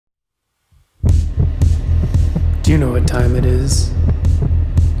Do you know what time it is?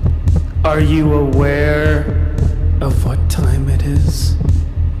 Are you aware of what time it is?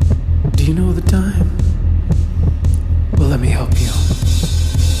 Do you know the time? Well, let me help you.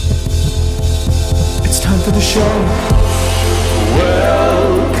 It's time for the show.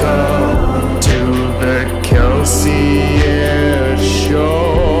 Welcome to the Kelcey Ayer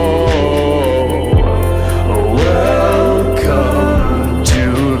Show. Welcome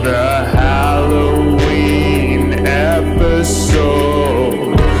to the Halloween episode.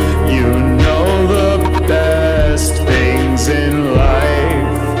 You know the best things in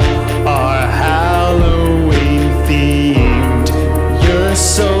life are Halloween themed. You're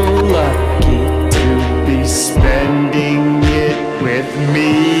so lucky to be spending it with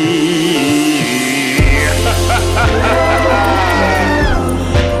me.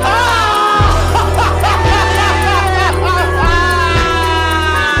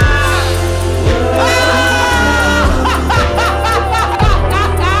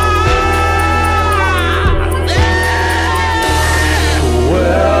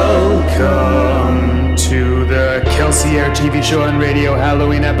 Welcome to the Kelcey Ayer TV show and radio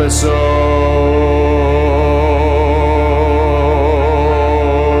Halloween episode.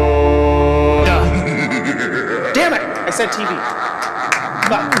 Damn it! I said TV.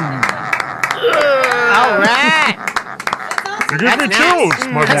 All right. You give me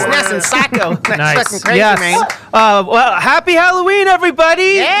chills, my That's boy. nice and psycho. That's Nice. fucking crazy, Yes. man. Well, happy Halloween,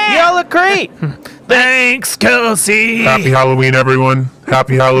 everybody! Yeah. Y'all look great. Thanks, Kelcey. Happy Halloween, everyone.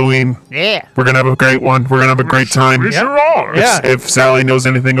 Happy Halloween. Yeah. We're going to have a great one. We're going to have a great time. We sure are. Yeah. If Sally knows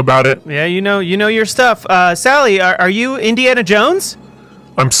anything about it, Yeah, you know your stuff. Sally, are you Indiana Jones?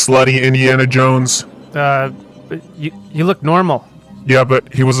 I'm slutty Indiana Jones. You look normal. Yeah,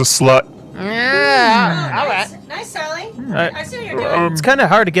 but he was a slut. Yeah. All right. Nice, Sally. Uh, I see what you're doing. It's kind of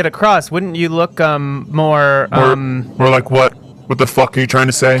hard to get across. Wouldn't you look more Or like what? What the fuck are you trying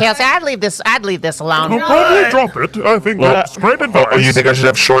to say? Kelcey, I'd leave this alone. I'll probably drop it. I think that's great advice. Oh, you think I should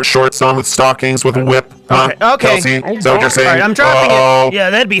have short shorts on with stockings with a whip? Huh? Okay. Kelcey, is that what you're saying? All right, I'm dropping it. Yeah,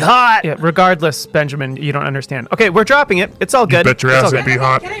 that'd be hot. Yeah, regardless, Benjamin, you don't understand. Okay, we're dropping it. It's all good. Bet your It's all ass good. it'd be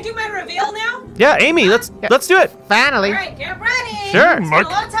hot. Can I do my reveal now? Yeah, Amy, let's do it. Finally. All right, get ready. Sure. Spend a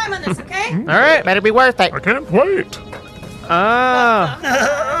lot of time on this, okay? All right. Better be worth it. I can't wait.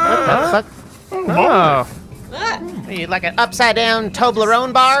 Fuck. Oh. You like an upside down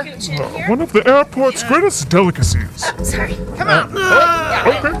Toblerone bar? Scooch in here. One of the airport's greatest delicacies. Sorry. Come on.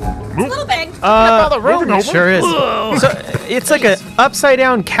 Okay, A move. little big. all the room. moving over. Sure is. So it's like a upside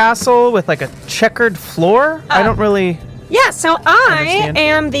down castle with like a checkered floor. I don't really. Yeah, so I Understand.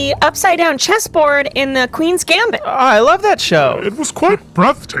 am the upside down chessboard in the Queen's Gambit. Oh, I love that show. It was quite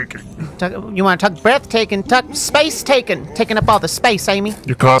breathtaking. You want to talk breathtaking, talk space taking up all the space, Amy.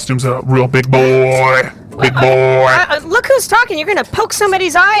 Your costume's a real big boy. Big boy. Look who's talking. You're going to poke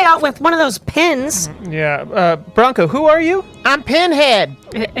somebody's eye out with one of those pins. Yeah. Bronco, who are you? I'm Pinhead.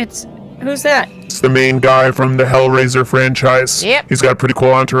 It's... Who's that? It's the main guy from the Hellraiser franchise. Yep. He's got a pretty cool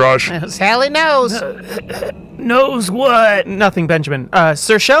entourage. Sally knows. Knows what? Nothing, Benjamin.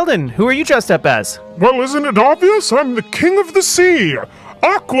 Sir Sheldon, who are you dressed up as? Well, isn't it obvious? I'm the king of the sea,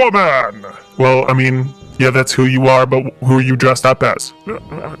 Aquaman. Well, I mean, yeah, that's who you are, but who are you dressed up as?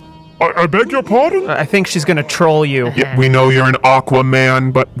 I beg your pardon? I think she's gonna troll you. Yeah, we know you're an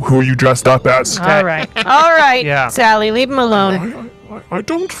Aquaman, but who are you dressed up as? All right. All right, Yeah. Sally, leave him alone. I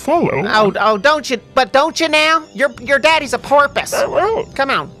don't follow. Oh, don't you? But don't you now? Your daddy's a porpoise. Well, Come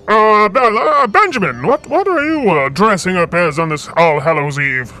on. Benjamin, what are you dressing up as on this All Hallows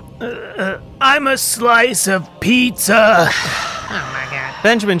Eve? I'm a slice of pizza. Oh my God.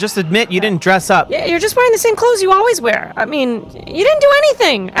 Benjamin, just admit you didn't dress up. Yeah, you're just wearing the same clothes you always wear. I mean, you didn't do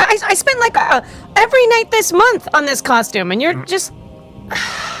anything. I spent like every night this month on this costume, and you're just...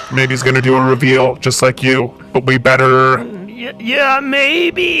 Maybe he's gonna do a reveal, just like you, but we better. Yeah,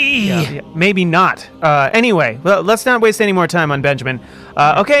 maybe. Yeah, maybe not. Anyway, well, let's not waste any more time on Benjamin.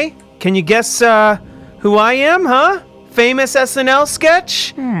 Okay, can you guess who I am, huh? Famous SNL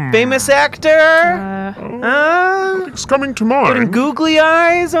sketch? Famous actor? It's coming to Putting mind. googly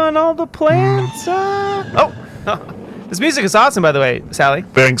eyes on all the plants? Oh, this music is awesome, by the way, Sally.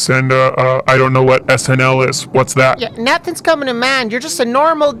 Thanks, and I don't know what SNL is. What's that? Yeah, nothing's coming to mind. You're just a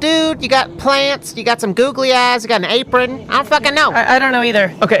normal dude. You got plants. You got some googly eyes. You got an apron. I don't fucking know. I don't know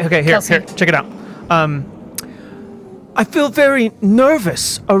either. Okay, here, Kelcey. check it out. I feel very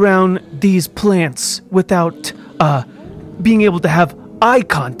nervous around these plants without being able to have eye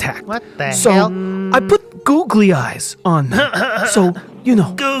contact. What the so hell? I put googly eyes on them. So, you know,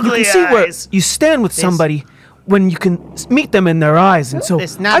 you Googly can see where eyes. you stand with somebody when you can meet them in their eyes, and so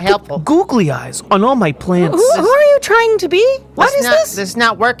It's not I put helpful. googly eyes on all my plants. Who are you trying to be? What is this? This is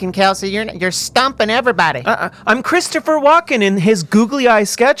not working, Kelcey. You're stumping everybody. I'm Christopher Walken in his googly eye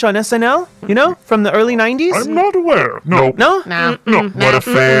sketch on SNL, you know, from the early 90s. I'm not aware. No. No? No. No, what a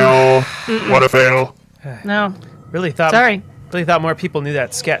fail. What a fail. No. Really thought Sorry. Really thought more people knew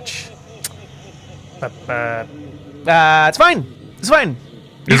that sketch. It's fine. It's fine.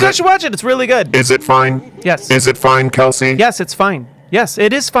 You Is guys it- should watch it. It's really good. Is it fine? Yes. Is it fine, Kelcey? Yes, it's fine. Yes,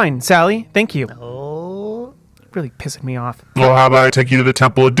 it is fine, Sally. Thank you. Oh. Really pissing me off. Well, how about I take you to the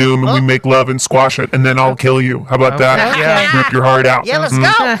Temple of Doom and we make love and squash it, and then I'll kill you. How about that? Yeah. Rip your heart out. Yeah, let's Mhm.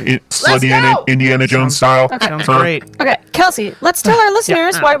 go. Slutty go. Indiana Jones style. Sounds Huh? great. Okay, Kelcey, let's tell our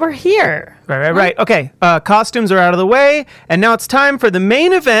listeners why we're here. Right. Okay, costumes are out of the way, and now it's time for the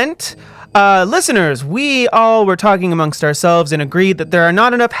main event. Listeners, we all were talking amongst ourselves and agreed that there are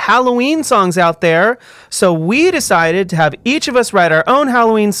not enough Halloween songs out there, so we decided to have each of us write our own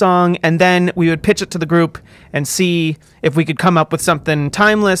Halloween song, and then we would pitch it to the group and see if we could come up with something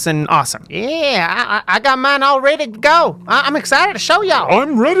timeless and awesome. Yeah, I got mine all ready to go. I'm excited to show y'all.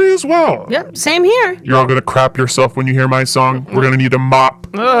 I'm ready as well. Yep, same here. You're all gonna crap yourself when you hear my song. We're gonna need a mop.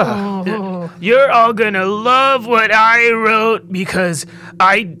 You're all gonna love what I wrote because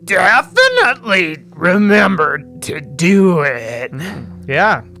I definitely remembered to do it.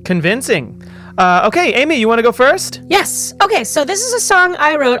 Yeah, convincing. Okay, Amy, you want to go first? Yes. Okay, so this is a song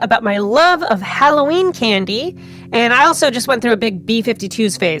I wrote about my love of Halloween candy, and I also just went through a big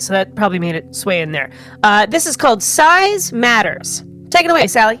B-52s phase, so that probably made it sway in there. This is called Size Matters. Take it away,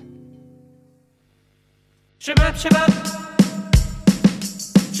 Sally. Shabbat, shabbat.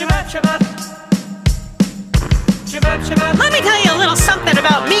 Shabbat, shabbat. Shabbat, shabbat. Let me tell you a little something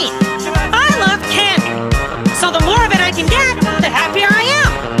about me. I love candy, so the more of it I can get, the happier I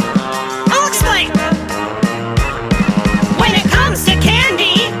am. I'll explain. When it comes to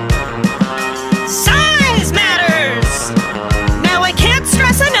candy, size matters. Now I can't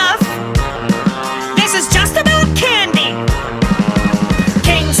stress enough, this is just about candy.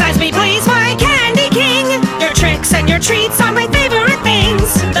 King size me please, my candy king. Your tricks and your treats are my favorite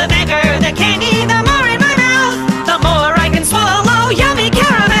things. The bigger the candy, the more in my mouth, the more I can swallow. Yummy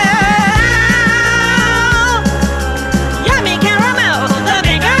caramel. Yummy caramel. The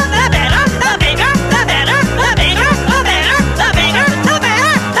bigger, the better. The bigger, the better. The bigger, the better. The bigger, the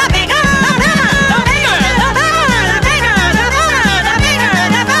better. The bigger, the better. The bigger, the better. The bigger, the better. The bigger,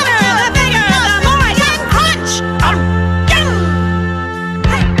 the better. The bigger, the more I can crunch. Yum.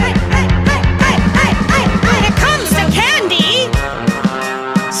 Hey, hey, hey, hey, hey, hey, hey. When it comes to candy,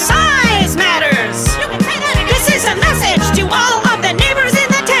 size matters. This is a message to all of the neighbors in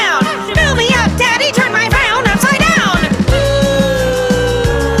the town. Fill me up, Daddy, turn my frown upside down.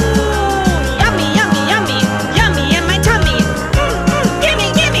 Yummy, yummy, yummy, yummy in my tummy. Gimme,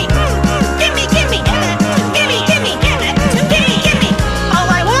 gimme, gimme, gimme, gimme, gimme, gimme, gimme, gimme. All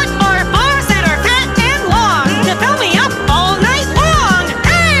I want are bars that are fat and long to fill me up all night long.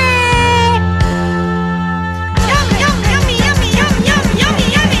 Hey! Yum, yum, yummy, yummy, yum, yum, yummy,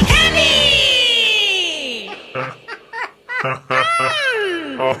 yummy candy!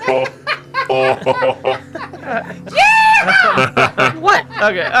 What?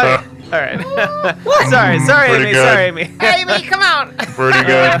 Okay, all right. Sorry, Pretty Amy. good. Sorry, Amy. Amy, come on. Pretty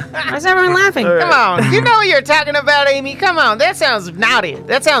good. Why is everyone laughing? Come on. You know what you're talking about, Amy. Come on. That sounds naughty.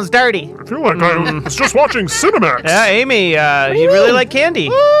 That sounds dirty. I feel like I was just watching Cinemax. Yeah, Amy, you really like candy.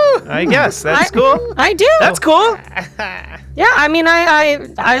 I guess that's cool. I do. That's cool. Yeah, I mean,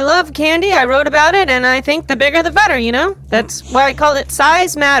 I love candy. I wrote about it, and I think the bigger the better, you know? That's why I call it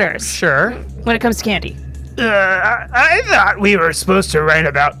size matters Sure. when it comes to candy. I thought we were supposed to write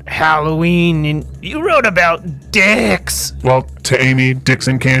about Halloween, and you wrote about dicks. Well, to Amy, dicks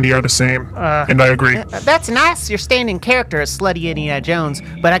and candy are the same. And I agree. That's nice. You're staying in character as Slutty Indiana Jones,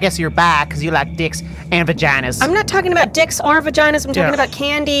 but I guess you're bi because you like dicks and vaginas. I'm not talking about dicks or vaginas. I'm talking Yeah. about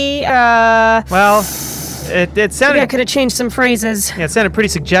candy. Well, it Maybe I sounded could have changed some phrases. yeah, it sounded pretty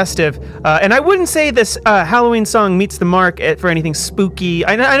suggestive. And I wouldn't say this Halloween song meets the mark for anything spooky.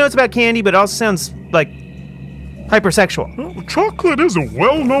 I know it's about candy, but it also sounds like hypersexual. Chocolate is a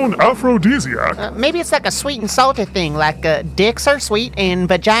well-known aphrodisiac. Maybe it's like a sweet and salty thing, like dicks are sweet and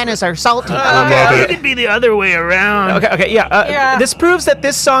vaginas are salty. Love It it. could be the other way around. Okay, yeah. Yeah. This proves that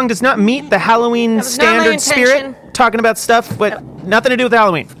this song does not meet the Halloween was not my standard spirit. intention. Talking about stuff with nothing to do with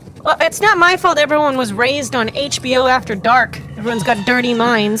Halloween. Well, it's not my fault everyone was raised on HBO After Dark. Everyone's got dirty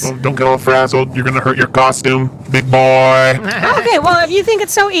minds. Well, don't get all frazzled. You're gonna hurt your costume, big boy. Okay, well, if you think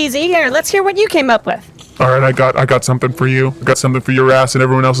it's so easy, here, let's hear what you came up with. All right, I got something for you. I got something for your ass and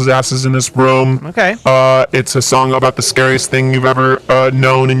everyone else's asses in this room. Okay. It's a song about the scariest thing you've ever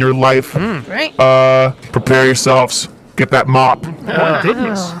known in your life. Right? Prepare yourselves. Get that mop. Oh,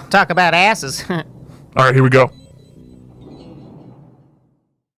 goodness. Talk about asses. All right, here we go.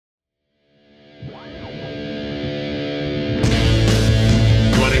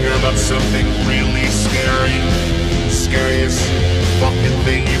 Want to hear about something really scary? Scariest fucking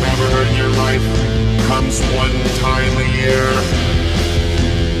thing you've ever heard in your life comes one time a year.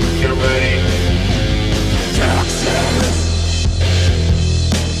 Get ready. Taxes.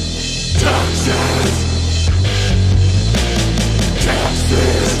 Taxes.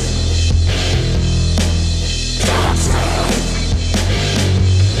 Taxes. Taxes.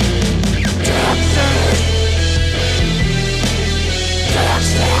 Taxes.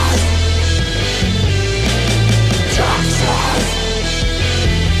 Taxes. Taxes.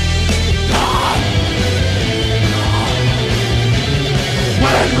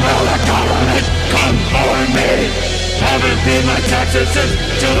 When will the government come for me? Haven't paid my taxes since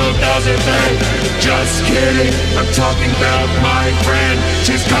 2003. Just kidding, I'm talking about my friend.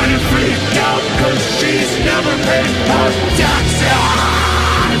 She's kind of freaked out cause she's never paid her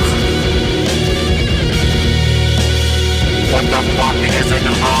taxes. What the fuck is an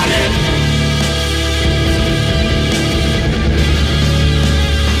audit?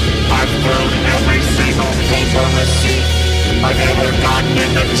 I've thrown every single paper receipt I've ever gotten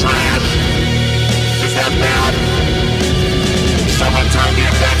in the trash. Is that bad? Someone tell me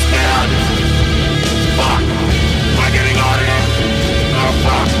if that's bad. Fuck. Am I getting audited? Oh,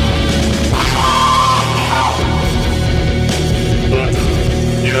 fuck. But,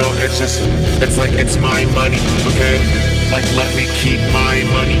 you know, it's like it's my money, okay? Like, let me keep my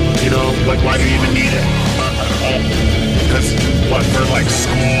money, you know? Like, why do you even need it? Because, what, for, like,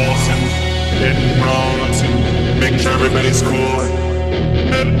 schools and roads and making sure everybody's cool.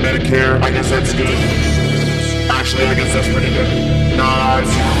 Medicare, I guess that's good. Actually, I guess that's pretty good. Nah,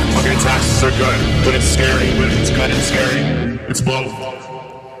 okay, taxes are good, but it's scary. But it's good and scary. It's both.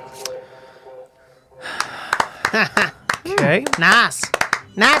 Okay. Nice.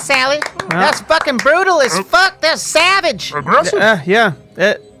 Nice, Sally. That's fucking brutal as fuck. That's savage. Aggressive? Yeah.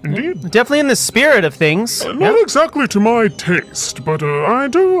 Indeed. Definitely in the spirit of things. Not exactly to my taste, but I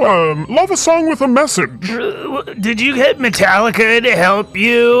do love a song with a message. Did you get Metallica to help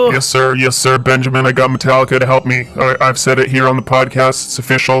you? Yes, sir. Yes, sir. Benjamin, I got Metallica to help me. I've said it here on the podcast. It's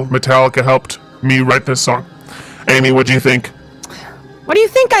official. Metallica helped me write this song. Amy, what do you think? What do you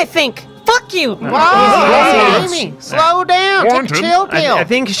think I think? Fuck you! Whoa, Amy, slow down. Take a Wanted. chill pill. I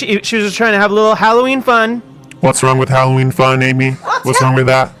think she was just trying to have a little Halloween fun. What's wrong with Halloween fun, Amy? What's wrong with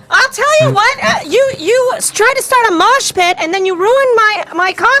that? I'll tell you what, you tried to start a mosh pit and then you ruined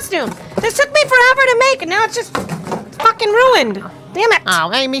my costume. This took me forever to make and now it's just fucking ruined. Damn it.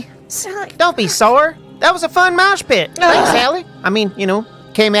 Oh, Amy, Sally. don't be sore. That was a fun mosh pit. Thanks, Sally. I mean, you know,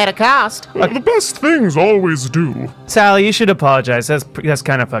 came at a cost. The best things always do. Sally, you should apologize. That's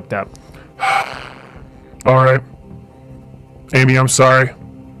kind of fucked up. All right. Amy, I'm sorry.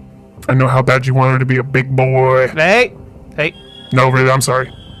 I know how bad you wanted to be a big boy. Hey. No, really, I'm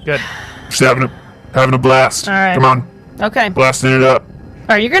sorry. Good. Just having a blast. All right. Come on, Okay. blasting it up.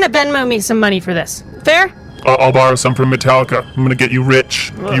 All right, you're gonna Venmo me some money for this. Fair? I'll borrow some from Metallica. I'm gonna get you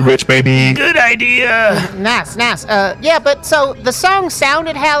rich. You rich, baby. Good idea. Nice. Yeah, but so the song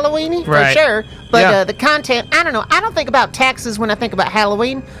sounded Halloween-y, for Right. sure. But Yeah. the content, I don't know. I don't think about taxes when I think about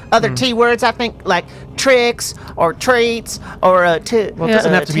Halloween. Other T words, I think like tricks or treats or Well, it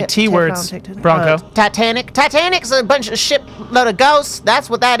doesn't have to be T words, Bronco. Titanic. Titanic's a bunch of shipload of ghosts. That's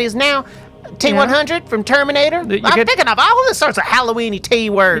what that is now. T-100 from Terminator. You I'm get- thinking of all the sorts of Halloween-y T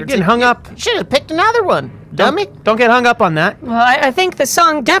words. You're getting hung up. Should have picked another one, dummy. Don't get hung up on that. Well, I think the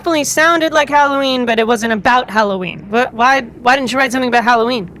song definitely sounded like Halloween, but it wasn't about Halloween. Why didn't you write something about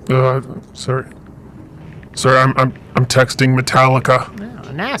Halloween? Sorry. Sorry, I'm texting Metallica.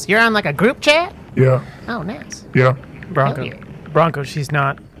 Oh, nice. You're on like a group chat? Yeah. Oh, nice. Yeah. Bronco, she's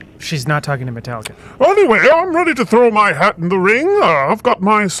not talking to Metallica. Anyway, I'm ready to throw my hat in the ring. I've got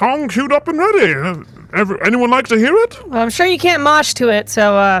my song queued up and ready. Anyone like to hear it? Well, I'm sure you can't mosh to it,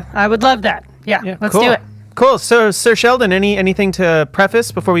 so I would love that. Yeah, let's cool. do it. Cool. So, Sir Sheldon, anything to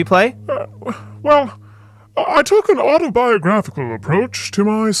preface before we play? Well, I took an autobiographical approach to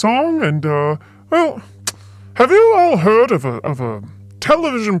my song, and, well, have you all heard of a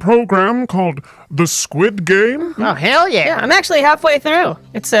television program called The Squid Game? Oh, hell yeah. Yeah, I'm actually halfway through.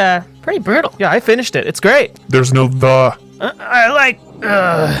 It's pretty brutal. Yeah, I finished it. It's great. There's no the. I like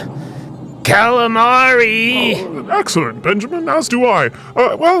calamari. Excellent, Benjamin, as do I.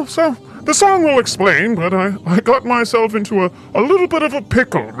 Well, so, the song will explain, but I got myself into a little bit of a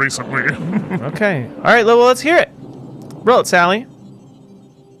pickle recently. Okay. All right, well, let's hear it. Roll it, Sally.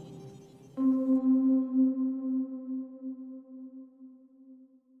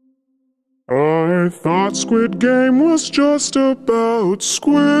 I thought Squid Game was just about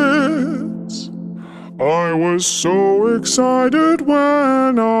squids. I was so excited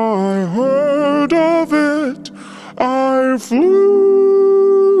when I heard of it. I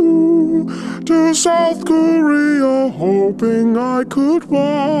flew to South Korea hoping I could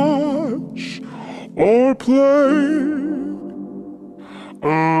watch or play.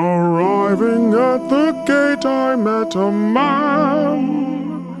 Arriving at the gate, I met a man.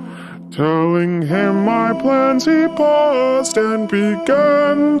 Telling him my plans, he paused and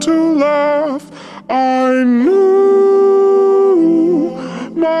began to laugh. I knew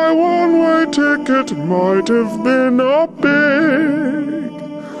my one-way ticket might have been a big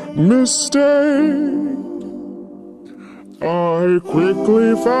mistake. I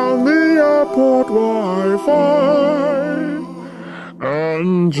quickly found the airport Wi-Fi,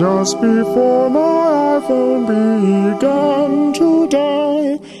 and just before my iPhone began to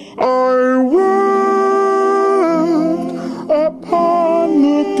die, I wept upon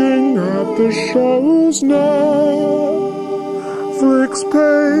looking at the show's Netflix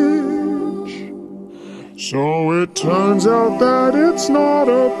page. So it turns out that it's not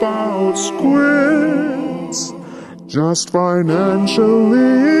about squids, just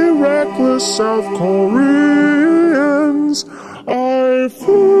financially reckless South Koreans. I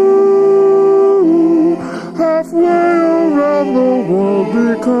flew halfway around the world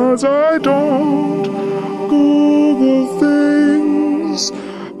because I don't Google things.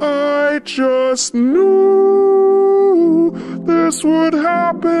 I just knew this would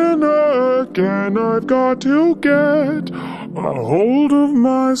happen again. I've got to get a hold of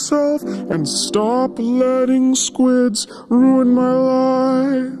myself and stop letting squids ruin my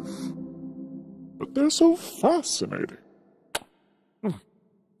life. But they're so fascinating.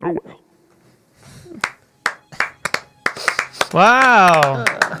 Oh well. Wow.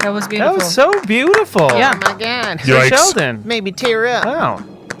 That was That beautiful. was so beautiful. Yeah. Oh my God. Sir Sheldon. Made me tear up. Wow.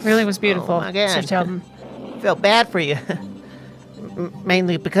 Really was beautiful. Oh my God. Sir Sheldon. Felt bad for you.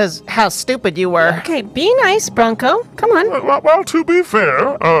 Mainly because how stupid you were. Okay, be nice, Bronco. Come on. Well, to be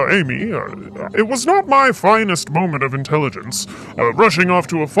fair, Amy, it was not my finest moment of intelligence, rushing off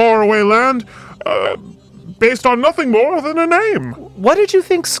to a faraway land, based on nothing more than a name. What did you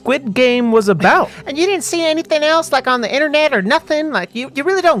think Squid Game was about? And you didn't see anything else like on the internet or nothing? Like you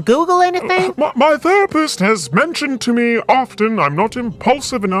really don't Google anything? My therapist has mentioned to me often I'm not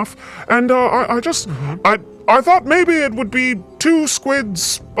impulsive enough, and I thought maybe it would be two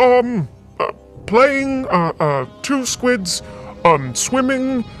squids, playing, two squids,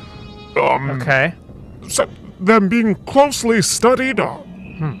 swimming, Okay. them being closely studied.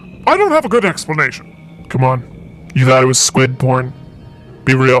 I don't have a good explanation. Come on. You thought it was squid porn?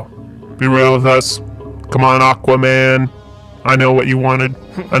 Be real. Be real with us. Come on, Aquaman. I know what you wanted.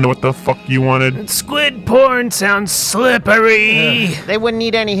 I know what the fuck you wanted. Squid porn sounds slippery. They wouldn't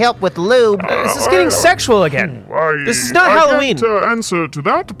need any help with lube. This is getting sexual again. This is not Halloween. I can't answer to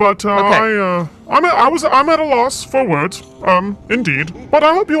that, but Okay. I'm at a loss for words. Indeed. But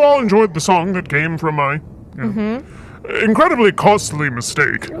I hope you all enjoyed the song that came from my incredibly costly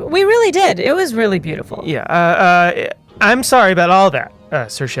mistake. We really did. It was really beautiful. Yeah, I'm sorry about all that,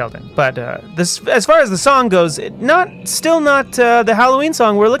 Sir Sheldon. But this, as far as the song goes, still not the Halloween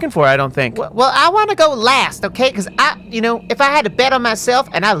song we're looking for, I don't think. Well, I want to go last, okay? Because if I had to bet on myself,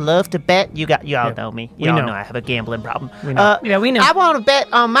 and I love to bet, y'all know me. We Y'all know. know I have a gambling problem. We know. Yeah, we know. I want to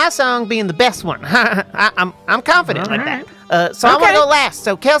bet on my song being the best one. I'm confident like that. So I want Okay. to go last.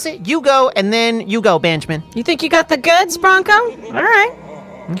 So Kelcey, you go, and then you go, Benjamin. You think you got the goods, Bronco? All right.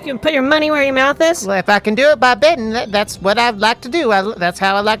 You can put your money where your mouth is. Well, if I can do it by betting, that's what I'd like to do. That's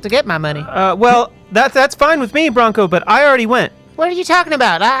how I like to get my money. Well, that's fine with me, Bronco, but I already went. What are you talking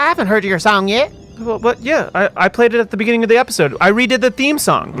about? I haven't heard your song yet. Well, but yeah, I played it at the beginning of the episode. I redid the theme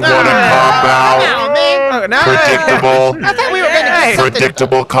song. What a cop-out. Come on, man. Predictable. I thought we were going to do something.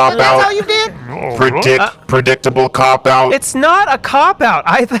 Predictable That's all cop-out. you did? Predictable cop-out. It's not a cop-out.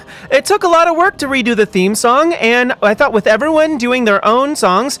 It took a lot of work to redo the theme song, and I thought with everyone doing their own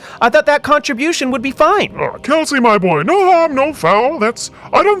songs, I thought that contribution would be fine. Kelsey, my boy, no harm, no foul.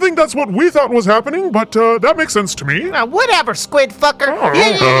 I don't think that's what we thought was happening, but that makes sense to me. Whatever, squid fucker.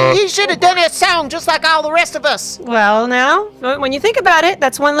 You should have done that song just like all the rest of us. Well, now, when you think about it,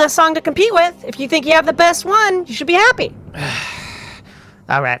 that's one less song to compete with. If you think you have the best one, you should be happy.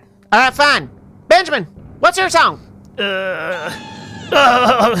 All right, fine. Benjamin, what's your song?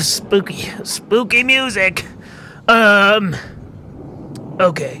 Oh, spooky music.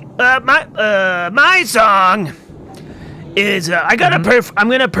 Okay. My song is I'm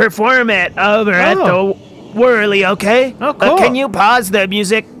gonna perform it over at the Whirly. Okay. Oh, cool. Can you pause the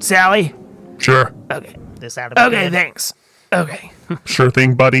music, Sally? Sure. Okay. This out of my Okay. head. Thanks. Okay. Sure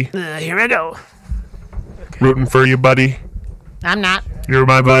thing, buddy. Here I go. Rooting for you, buddy. I'm not. You're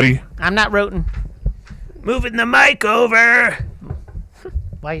my buddy. I'm not rooting. Moving the mic over.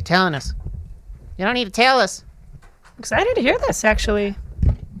 Why are you telling us? You don't need to tell us. Excited to hear this, actually.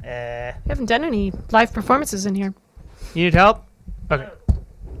 We haven't done any live performances in here You need help? Okay.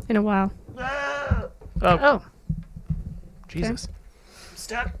 in a while. Oh, Jesus.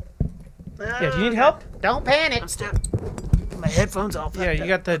 Stuck. Yeah, do you need help? Don't panic. I'm stuck. My headphones all. Yeah, you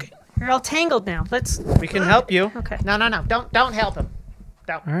got the. You're all tangled now. We can help you. Okay. No. Don't help him.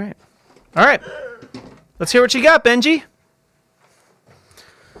 All right. All right. Let's hear what you got, Benji.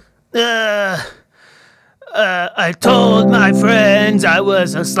 I told my friends I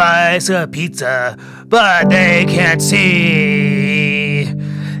was a slice of pizza, but they can't see.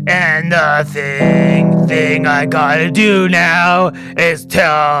 And the thing I gotta do now is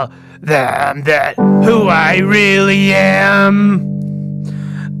tell them that who I really am.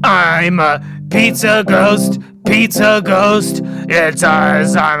 I'm a pizza ghost. It's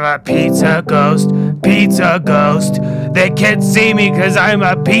ours. I'm a pizza ghost. They can't see me 'cause I'm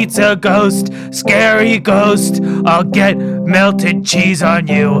a pizza ghost. Scary ghost. I'll get melted cheese on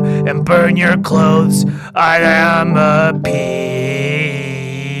you and burn your clothes. I am a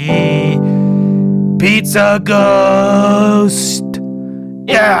pizza ghost.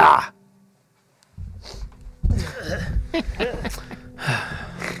 Yeah.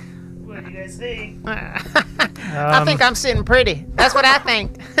 What do you guys think? I think I'm sitting pretty. That's what I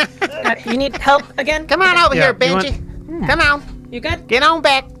think. You need help again? Come on over Yeah, here, you Benji. Come on. You good? Get on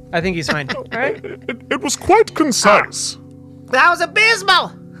back. I think he's fine. All right. It was quite concise. That was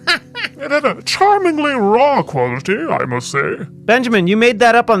abysmal. It had a charmingly raw quality, I must say. Benjamin, you made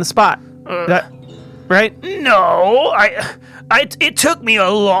that up on the spot. That, right? No, it took me a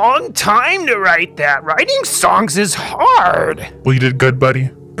long time to write that. Writing songs is hard. Well, you did good,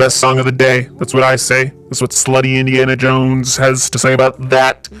 buddy. Best song of the day. That's what I say. That's what slutty Indiana Jones has to say about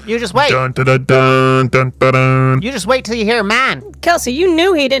that. You just wait. Dun dun dun dun dun dun dun. You just wait till you hear mine. Kelcey, you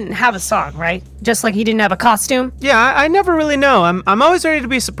knew he didn't have a song, right? Just like he didn't have a costume. Yeah, I never really know. I'm always ready to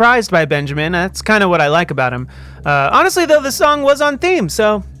be surprised by Benjamin. That's kind of what I like about him. Honestly, though, the song was on theme,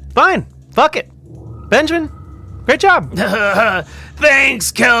 so fine. Fuck it. Benjamin, great job.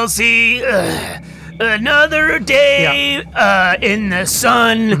 Thanks, Kelcey. Another day in the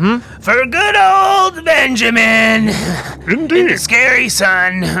sun for good old Benjamin. In the Indeed. scary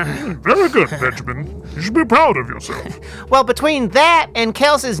sun. Very good, Benjamin. You should be proud of yourself. Well, between that and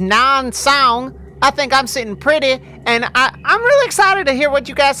Kelsey's non-song, I think I'm sitting pretty, and I'm really excited to hear what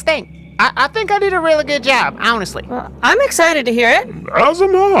you guys think. I think I did a really good job, honestly. Well, I'm excited to hear it. As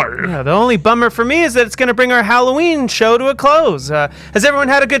am I. Yeah, the only bummer for me is that it's going to bring our Halloween show to a close. Has everyone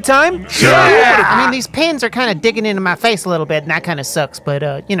had a good time? I mean, these pins are kind of digging into my face a little bit, and that kind of sucks, but,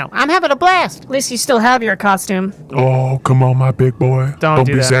 I'm having a blast. At least you still have your costume. Oh, come on, my big boy. Don't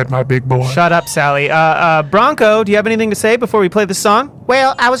do be that. sad, my big boy. Shut up, Sally. Bronco, do you have anything to say before we play the song?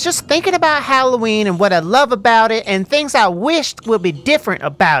 Well, I was just thinking about Halloween and what I love about it and things I wished would be different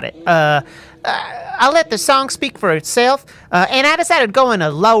about it. I'll let the song speak for itself, and I decided to go in a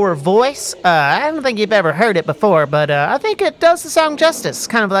lower voice. I don't think you've ever heard it before, but I think it does the song justice,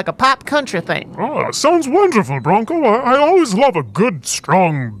 kind of like a pop country thing. Oh, sounds wonderful, Bronco. I always love a good,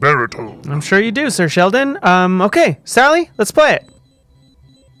 strong baritone. I'm sure you do, Sir Sheldon. Okay, Sally, let's play it.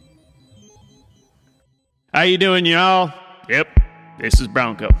 How you doing, y'all? Yep, this is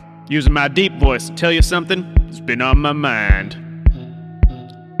Bronco. Using my deep voice to tell you something that's been on my mind.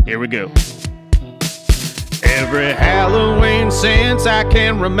 Here we go. Every Halloween since I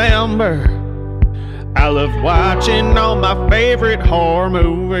can remember, I loved watching all my favorite horror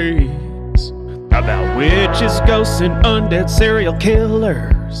movies about witches, ghosts, and undead serial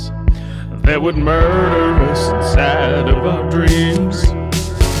killers that would murder us inside of our dreams.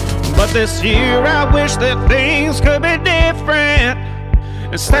 But this year I wish that things could be different.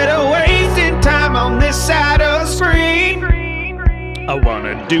 Instead of wasting time on this side of the screen, I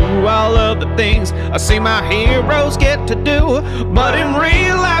wanna do all of the things I see my heroes get to do, but in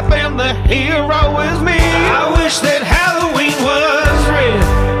real life I'm the hero is me. I wish that Halloween was real,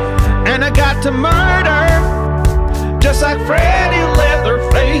 and I got to murder, just like Freddy,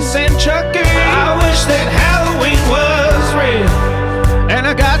 Leatherface, and Chucky. I wish that Halloween was real, and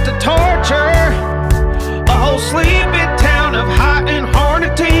I got to torture a whole sleepy town of hot and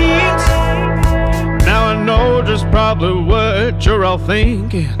probably what you're all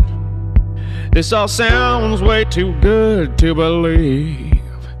thinking. This all sounds way too good to believe.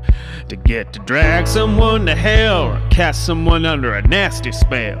 To get to drag someone to hell, or cast someone under a nasty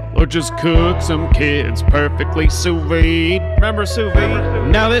spell, or just cook some kids perfectly sous vide. Remember sous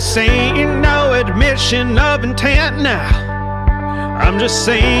vide? Now this ain't no admission of intent now. I'm just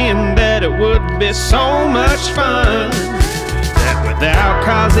saying that it would be so much fun that without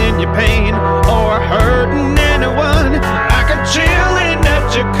causing you pain or hurting anyone, I could chill in a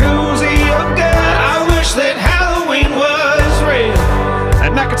jacuzzi of good. I wish that Halloween was real,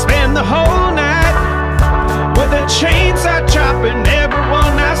 and I could spend the whole night with a chainsaw chopping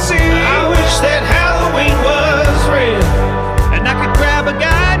everyone I see. I wish that Halloween was real, and I could grab a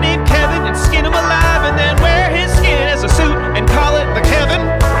guy named Kevin and skin him alive, and then wear his skin as a suit and call it the Kevin.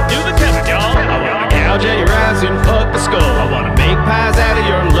 Do the Kevin, y'all. I wanna gouge at your eyes and fuck the skull. I wanna make pies out of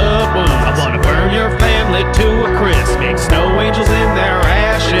your loved ones. I wanna burn your family to a crisp, make snow angels in their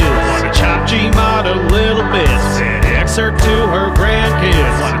ashes. I wanna chop G-Mod a little bit, send excerpt to her grandkids.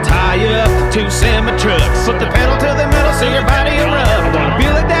 I wanna tie you up to 2 semi-trucks, put the pedal to the metal so your body erupts. I wanna be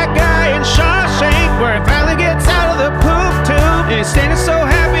like that guy in Shawshank, where he finally gets out of the poop tube, and he's standing so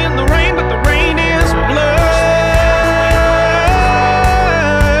happy in the rain, but the rain is blood.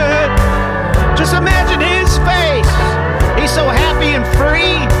 Just imagine his face. He's so happy and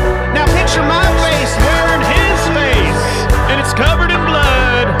free. Now picture my face wearing his face, and it's covered in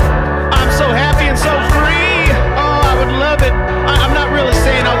blood. I'm so happy and so free. Oh, I would love it. I'm not really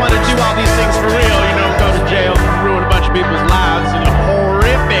saying I want to do all these things for real, you know, go to jail, ruin a bunch of people's lives in a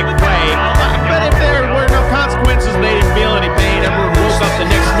horrific way. But if there were no consequences, they didn't feel any pain, everyone woke up the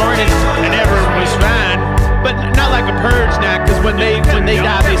next morning and everyone was fine. But not like a purge now, because when they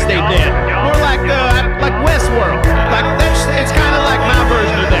die, they stay dead. More like Westworld. It's kind of like my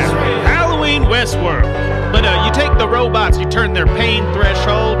version of that. Halloween Westworld. But you take the robots, you turn their pain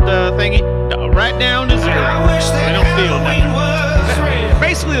threshold thingy right down to 0. They don't feel nothing.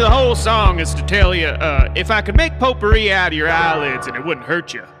 Basically, the whole song is to tell you, if I could make potpourri out of your eyelids and it wouldn't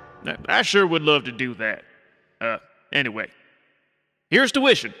hurt you, I sure would love to do that. Anyway, here's to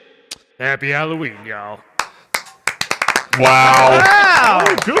wishing. Happy Halloween, y'all. Wow. Wow.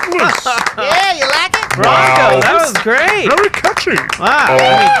 Oh, goodness. Yeah, you like it? Bronco, Wow. that was great. Very catchy. Wow.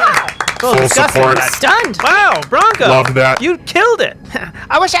 Oh, full support. Stunned. Wow, Bronco. Loved that. You killed it.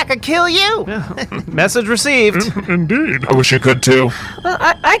 I wish I could kill you. Message received. Indeed. I wish you could too. Well,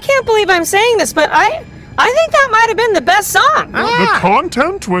 I can't believe I'm saying this, but I think that might have been the best song. The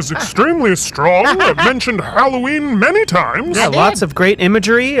content was extremely strong. It mentioned Halloween many times. Yeah, lots of great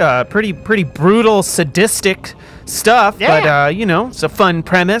imagery, pretty brutal, sadistic stuff. Yeah. But you know, it's a fun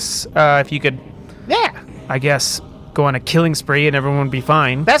premise. If you could, Yeah, I guess, go on a killing spree and everyone would be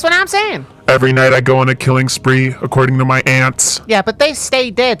fine. that's what I'm saying. Every night I go on a killing spree, according to my aunts. Yeah, but they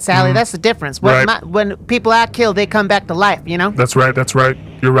stay dead, Sally. That's the difference. Right. When people I kill, they come back to life, you know? That's right, that's right.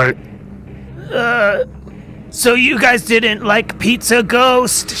 You're right. So you guys didn't like Pizza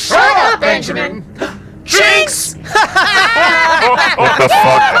Ghost? Shut up, Benjamin! Jinx! What the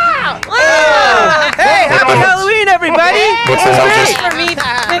fuck? Hey, happy Halloween, everybody! What the hell just, For me,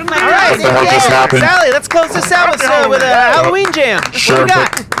 with my All right, what the hell just happened? Sally, let's close this out with a Halloween jam. Sure, What do you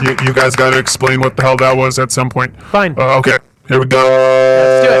got? but you guys gotta explain what the hell that was at some point. Fine. Okay, here we go.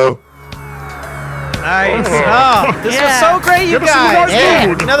 Let's do it. Nice. Oh, this was so great, you Give us some guys. nice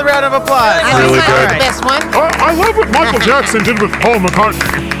food. Another round of applause. Really That was good. the best one. I love what Michael Jackson did with Paul McCartney.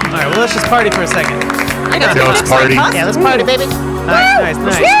 All right, well, let's just party for a second. Yeah, let's party. Yeah, let's party, baby. Nice,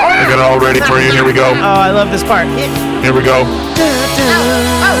 nice. I got it all ready for you. Here we go. Oh, I love this part. Here we go.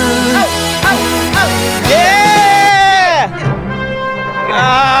 Yeah!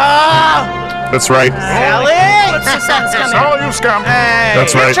 Oh, That's right. Sally! Oh, you scum. Hey,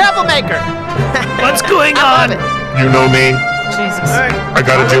 That's you're a right. troublemaker. What's going on? You know me. Jesus. All right. I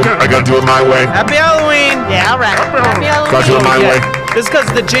gotta do it my way. Happy Halloween. Yeah, all right. Happy Gotta do it my way. This is because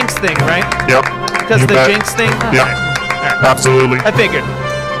of the Jinx thing, right? Yep. Because You of the bet. Jinx thing? Yep. Absolutely. I figured.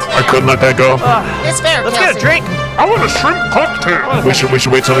 I couldn't let that go. It's fair, Let's Kelcey. get a drink. I want a shrimp cocktail. We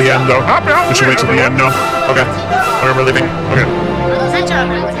should wait till the end though. We should wait till the end though. Okay. Okay, we're leaving. Okay.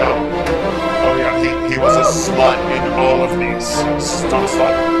 Oh yeah, he was a slut in all of these.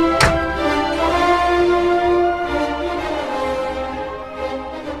 Slut.